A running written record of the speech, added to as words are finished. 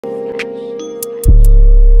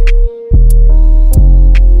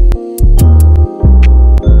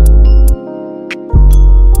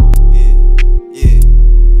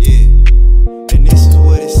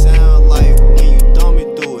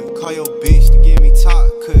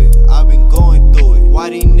Why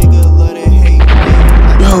these niggas love to hate?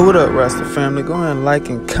 Yo, what up, Rasta family? Go ahead and like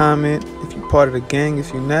and comment if you part of the gang.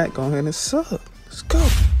 If you're not, go ahead and sub. Let's go.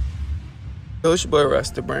 Yo, it's your boy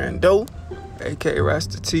RASTAXBRANDO, aka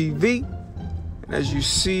RASTATV. And as you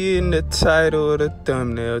see in the title of the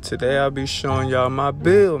thumbnail, today I'll be showing y'all my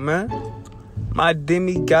build, man. My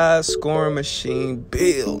demigod scoring machine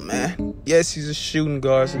build, man. Yes, he's a shooting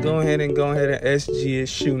guard, so go ahead and SG his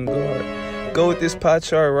shooting guard. Go with this pie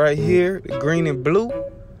chart right here, the green and blue.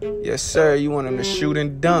 Yes, sir. You want him to shoot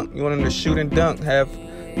and dunk. You want him to shoot and dunk. Have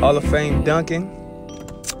Hall of Fame dunking.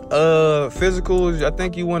 Physicals, I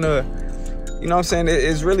think you want to, you know what I'm saying?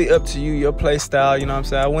 It's really up to you, your play style. You know what I'm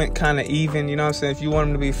saying? I went kind of even. You know what I'm saying? If you want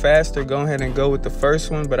him to be faster, go ahead and go with the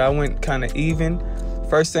first one. But I went kind of even.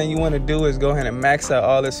 First thing you want to do is go ahead and max out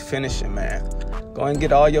all this finishing, man. Go ahead and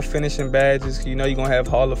get all your finishing badges. You know you're going to have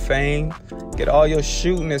Hall of Fame. Get all your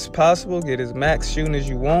shooting as possible. Get as max shooting as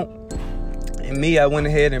you want. And me, I went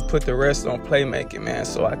ahead and put the rest on playmaking, man,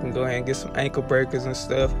 so I can go ahead and get some ankle breakers and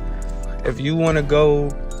stuff. If you want to go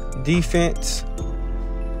defense,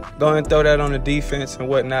 go ahead and throw that on the defense and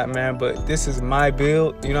whatnot, man. But this is my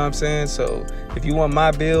build, you know what I'm saying? So if you want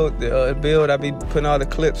my build, the build I be putting all the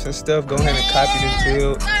clips and stuff, go ahead and copy this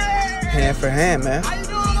build hand for hand, man.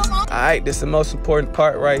 All right, this is the most important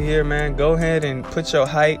part right here, man. Go ahead and put your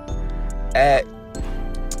height at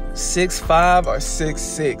 6'5" or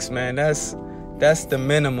 6'6", man. That's the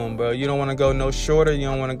minimum, bro. You don't want to go no shorter. You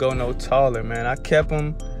don't want to go no taller, man. I kept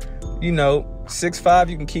them, you know, 6'5",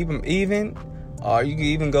 you can keep them even. Or you can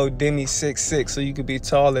even go demi 6'6", so you could be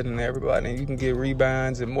taller than everybody. And you can get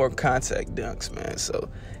rebounds and more contact dunks, man. So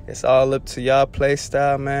it's all up to y'all play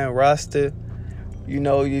style, man. Rasta, you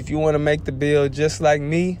know, if you want to make the build just like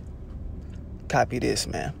me, copy this,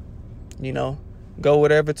 man. You know, go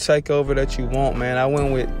whatever takeover that you want, man. I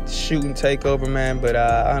went with shooting takeover, man, but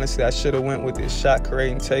honestly, I should have went with this shot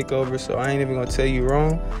creating takeover, so I ain't even gonna tell you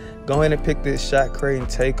wrong. Go ahead and pick this shot creating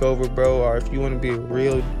takeover, bro. Or if you want to be a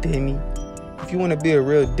real demi,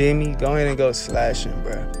 go ahead and go slashing,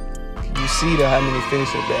 bro. You see how many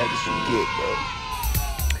finishing badges you get, bro.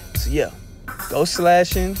 So yeah, go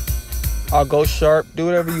slashing or go sharp. Do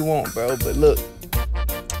whatever you want, bro. But look,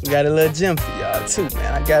 we got a little gem for y'all too,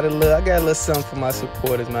 man. I got a little something for my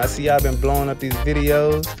supporters, man. I see y'all been blowing up these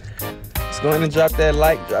videos. Let's go ahead and drop that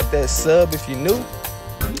like, drop that sub if you're new.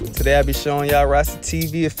 Today I'll be showing y'all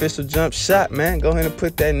RASTATV official jump shot, man. Go ahead and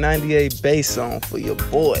put that 98 bass on for your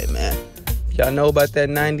boy, man. If y'all know about that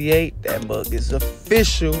 98, that mug is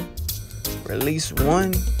official. Release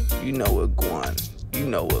 1, you know what going. You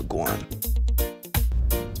know what going.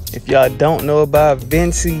 If y'all don't know about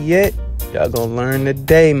Vinci yet, y'all gonna learn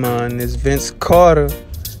today, man. It's Vince Carter.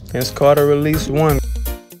 Vince Carter release 1.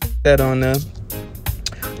 That on there.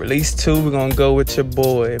 Release 2, we're gonna go with your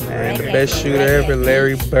boy, man. The best shooter ever,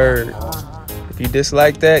 Larry Bird. If you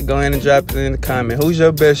dislike that, go ahead and drop it in the comment. Who's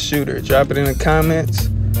your best shooter? Drop it in the comments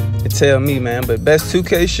and tell me, man. But best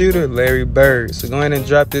 2K shooter, Larry Bird. So go ahead and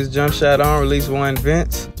drop this jump shot on, release 1,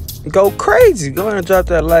 Vince. Go crazy. Go ahead and drop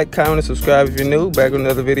that like, comment, and subscribe if you're new. Back with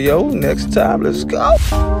another video next time. Let's go.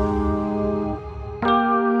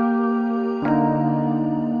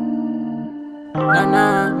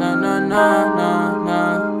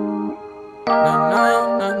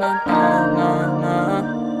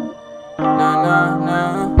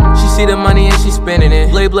 She see the money and she spending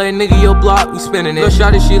it. Blade, nigga, your block, we spinning it. Little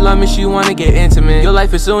shawty, she love me, she wanna get intimate. Your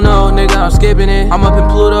life is so no, nigga, I'm skipping it. I'm up in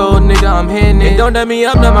Pluto, nigga, I'm hitting it. And don't let me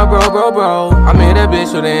up, not my bro. I'm in that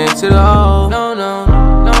bitch with the end to the hole. No.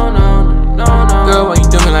 Girl, why you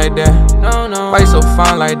do me like that? No. Why you so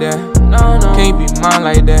fine like that? No. Can you be mine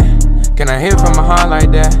like that? Can I hear from my heart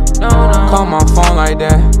like that? No. Call my phone like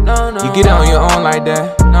that? No. You get it on your own like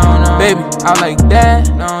that? No. Baby, I like that.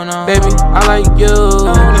 No. Baby, I like you.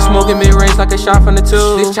 You smoking mid-range like a shot from the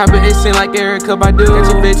tube. This chopper is sing like Erica Badu.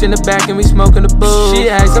 Got your bitch in the back and we smoking the boo. She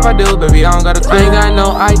asks if I do, baby, I don't got a clue. I ain't got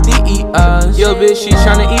no IDE us. Yo, bitch, she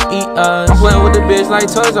tryna eat us. I'm playing with the bitch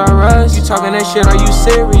like Toys R Us. You talking that shit, are you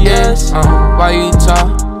serious? Why you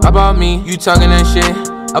talk about me? You talking that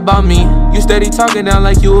shit about me? You steady talking down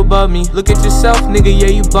like you above me. Look at yourself, nigga, yeah,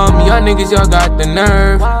 you bum me. Y'all niggas, y'all got the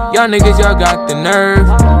nerve. Y'all niggas, y'all got the nerve.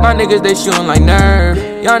 My niggas, they shootin' like nerve.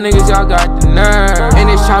 Y'all niggas, y'all got the nerve. And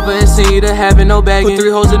this chopper and send you to heaven, no begging. Put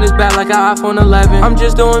 3 holes in his back like an iPhone 11. I'm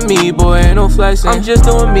just doing me, boy, ain't no flexing. I'm just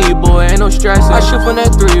doing me, boy, ain't no stressing. I shoot from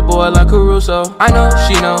that 3, boy, like Caruso. I know,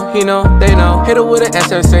 she know, he know, they know. Hit her with an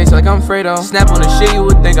SSH like I'm Fredo. Snap on the shit, you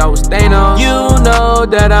would think I was Thanos. You know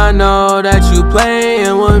that I know that you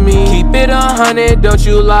playing with me. Keep it 100, don't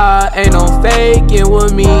you lie, ain't no faking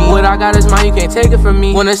with me. What I got is mine, you can't take it from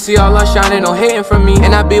me. Wanna see all our shine, ain't no hating from me.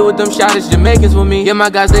 And I be with them shotters, Jamaicans with me. Yeah, my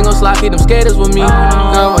guys, they gon' slide, feed them skaters with me.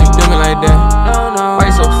 Girl, why you do me like that? Why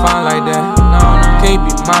you so fine like that? Can you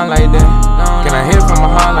be mine like that? Can I hit from a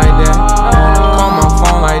heart like that? Call my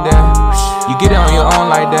phone like that. You get it on your own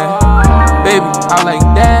like that. Baby, I like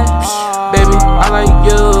that. Baby, I like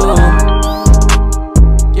you.